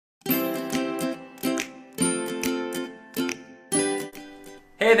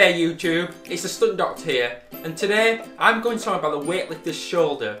Hey there YouTube, it's the Stunt Doctor here, and today I'm going to talk about the weightlifter's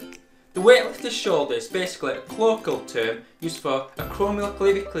shoulder. The weightlifter's shoulder is basically a colloquial term used for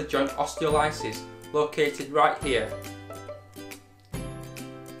acromioclavicular joint osteolysis, located right here.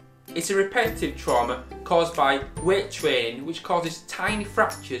 It's a repetitive trauma caused by weight training which causes tiny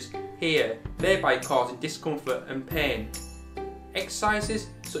fractures here, thereby causing discomfort and pain. Exercises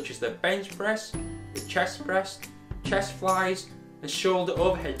such as the bench press, the chest press, chest flies and shoulder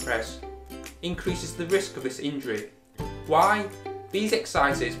overhead press increases the risk of this injury. Why? These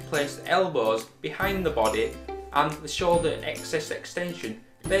exercises place the elbows behind the body and the shoulder excess extension,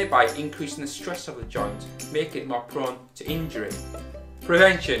 thereby increasing the stress of the joint, making it more prone to injury.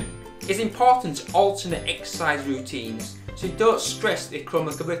 Prevention. It's important to alternate exercise routines so you don't stress the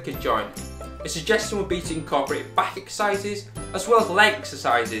acromioclavicular joint. A suggestion would be to incorporate back exercises as well as leg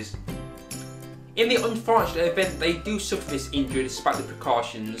exercises. In the unfortunate event they do suffer this injury despite the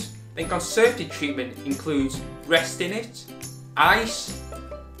precautions, then conservative treatment includes rest in it, ice,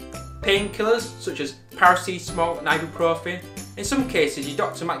 painkillers such as paracetamol and ibuprofen. In some cases your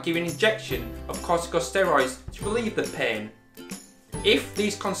doctor might give an injection of corticosteroids to relieve the pain. If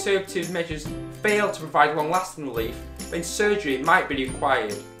these conservative measures fail to provide long-lasting relief, then surgery might be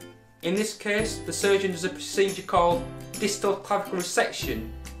required. In this case, the surgeon does a procedure called distal clavicle resection,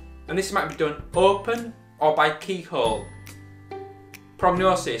 and this might be done open or by keyhole.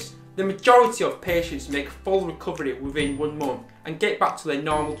 Prognosis. The majority of patients make a full recovery within 1 month and get back to their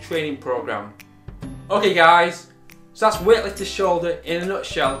normal training program. Okay guys, so that's weightlifter's shoulder in a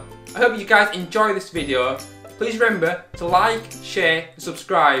nutshell. I hope you guys enjoy this video. Please remember to like, share and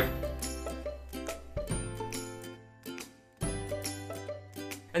subscribe.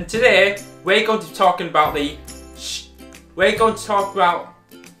 And today we're going to be talking about the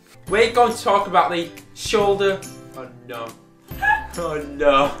shoulder. Oh no. Oh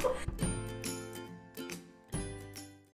no.